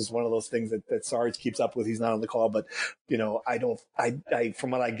is one of those things that Sarge keeps up with. He's not on the call, but I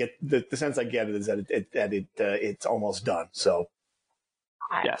from what I get, the sense I get is that it's almost done. So.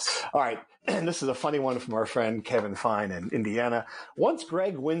 Yes. All right. And this is a funny one from our friend Kevin Fine in Indiana. Once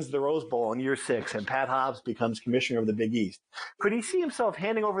Greg wins the Rose Bowl in year 6 and Pat Hobbs becomes commissioner of the Big East, could he see himself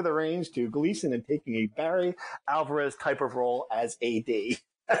handing over the reins to Gleason and taking a Barry Alvarez type of role as AD?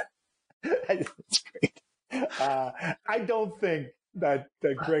 That's great. I don't think that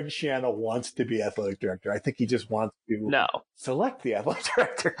Greg Shanna wants to be athletic director. I think he just wants to select the athletic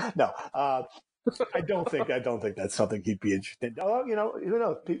director. No. I don't think that's something he'd be interested in. Oh, who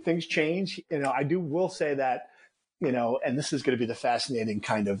knows? Things change. I will say that, and this is going to be the fascinating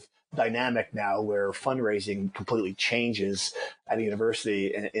kind of dynamic now where fundraising completely changes at a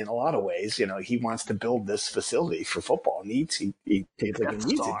university in a lot of ways. He wants to build this facility for football. He needs it,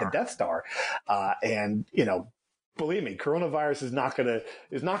 the Death Star. And, believe me, coronavirus is not going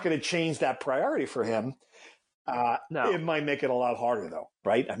to change that priority for him. No. It might make it a lot harder, though,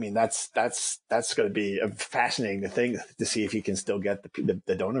 right? I mean, that's going to be a fascinating thing to see if he can still get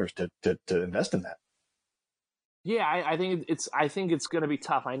the donors to invest in that. Yeah, I think it's going to be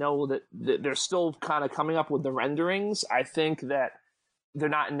tough. I know that they're still kind of coming up with the renderings. I think that they're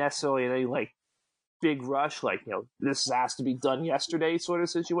not necessarily in a big rush, this has to be done yesterday sort of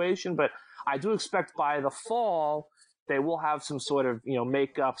situation. But I do expect by the fall they will have some sort of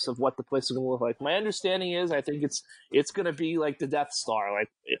makeups of what the place is going to look like. My understanding is I think it's going to be like the Death Star.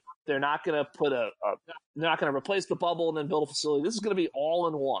 They're not going to they're not going to replace the bubble and then build a facility. This is going to be all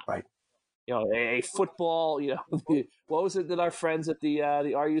in one. Right. A football. What was it that our friends at the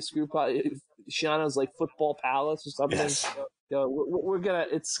RU group, Shiana's football palace or something? Yes. We're gonna.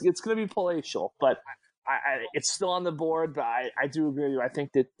 It's gonna be palatial, but. It's still on the board, but I do agree with you. I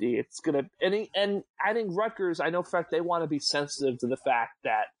think that it's going to – and I think Rutgers, I know for a fact they want to be sensitive to the fact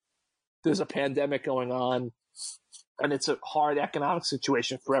that there's a pandemic going on and it's a hard economic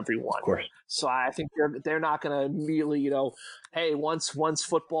situation for everyone. Of course. So I think they're not going to immediately, hey, once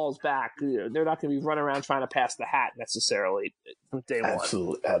football's back, they're not going to be running around trying to pass the hat necessarily from day one.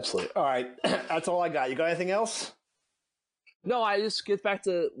 Absolutely. All right. That's all I got. You got anything else? No, I just get back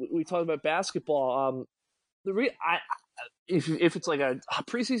to we talked about basketball. If it's a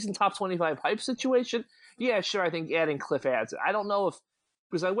preseason top 25 hype situation, yeah, sure. I think adding Cliff adds it. I don't know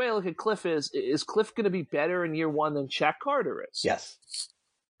because the way I look at Cliff is Cliff going to be better in year 1 than Shaq Carter is? Yes,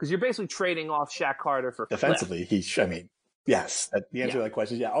 because you're basically trading off Shaq Carter for defensively. Cliff. Yes. The answer to that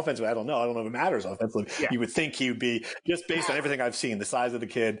question is, yeah. Offensively, I don't know. I don't know if it matters offensively. Yeah. You would think he would be, just based on everything I've seen, the size of the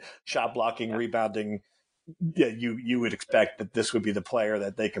kid, shot blocking, rebounding. Yeah, you would expect that this would be the player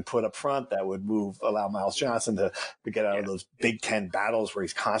that they can put up front that would allow Miles Johnson to get out of those Big Ten battles where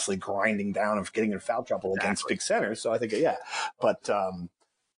he's constantly grinding down and getting in foul trouble against big centers. So I think, but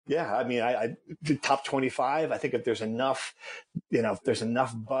I top 25. I think if there's enough,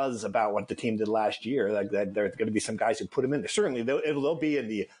 buzz about what the team did last year, that there's going to be some guys who put him in there. Certainly they'll be in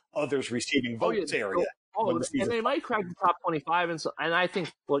the others receiving votes area. Oh, and they might crack the top 25. And I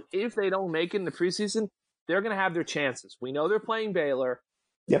think, look, if they don't make it in the preseason, they're going to have their chances. We know they're playing Baylor.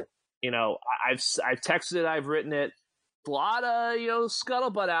 Yep. I've texted it, I've written it. A lot of,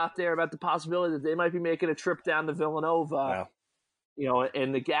 scuttlebutt out there about the possibility that they might be making a trip down to Villanova,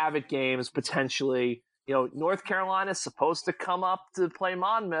 in the Gavitt games potentially. North Carolina's supposed to come up to play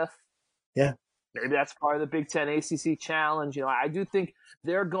Monmouth. Yeah. Maybe that's part of the Big Ten ACC challenge. I do think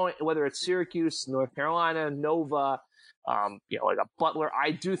they're going, whether it's Syracuse, North Carolina, Nova, like a Butler,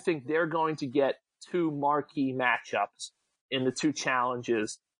 I do think they're going to get two marquee matchups in the two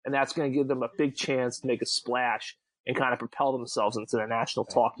challenges, and that's going to give them a big chance to make a splash and kind of propel themselves into the national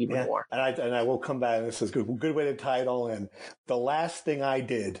talk even more. And I will come back, and this is good way to tie it all in. The last thing I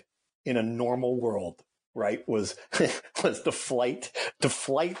did in a normal world, right, was the flight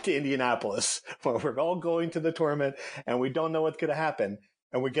to Indianapolis, where we're all going to the tournament and we don't know what's going to happen.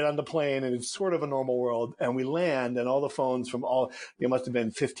 And we get on the plane, and it's sort of a normal world, and we land, and all the phones from there must have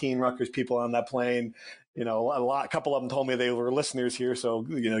been 15 Rutgers people on that plane. A couple of them told me they were listeners here, so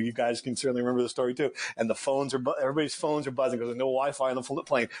you guys can certainly remember the story too. And everybody's phones are buzzing because there's no Wi-Fi on the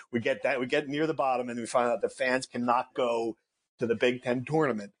plane. We get near the bottom, and we find out the fans cannot go to the Big Ten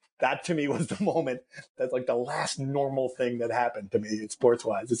tournament. That to me was the moment. That's like the last normal thing that happened to me sports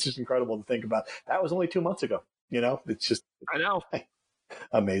wise. It's just incredible to think about. That was only 2 months ago. It's just I know.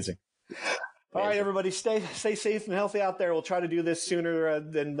 Amazing. All right, everybody, stay safe and healthy out there. We'll try to do this sooner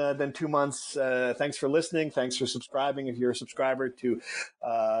than 2 months. Thanks for listening. Thanks for subscribing. If you're a subscriber to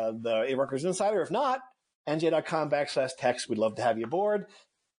the Rutgers Insider, if not, nj.com/text. We'd love to have you aboard,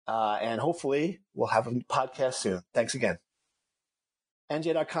 and hopefully we'll have a podcast soon. Thanks again.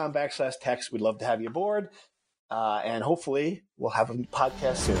 nj.com/text. We'd love to have you aboard, and hopefully we'll have a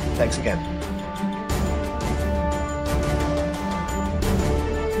podcast soon. Thanks again.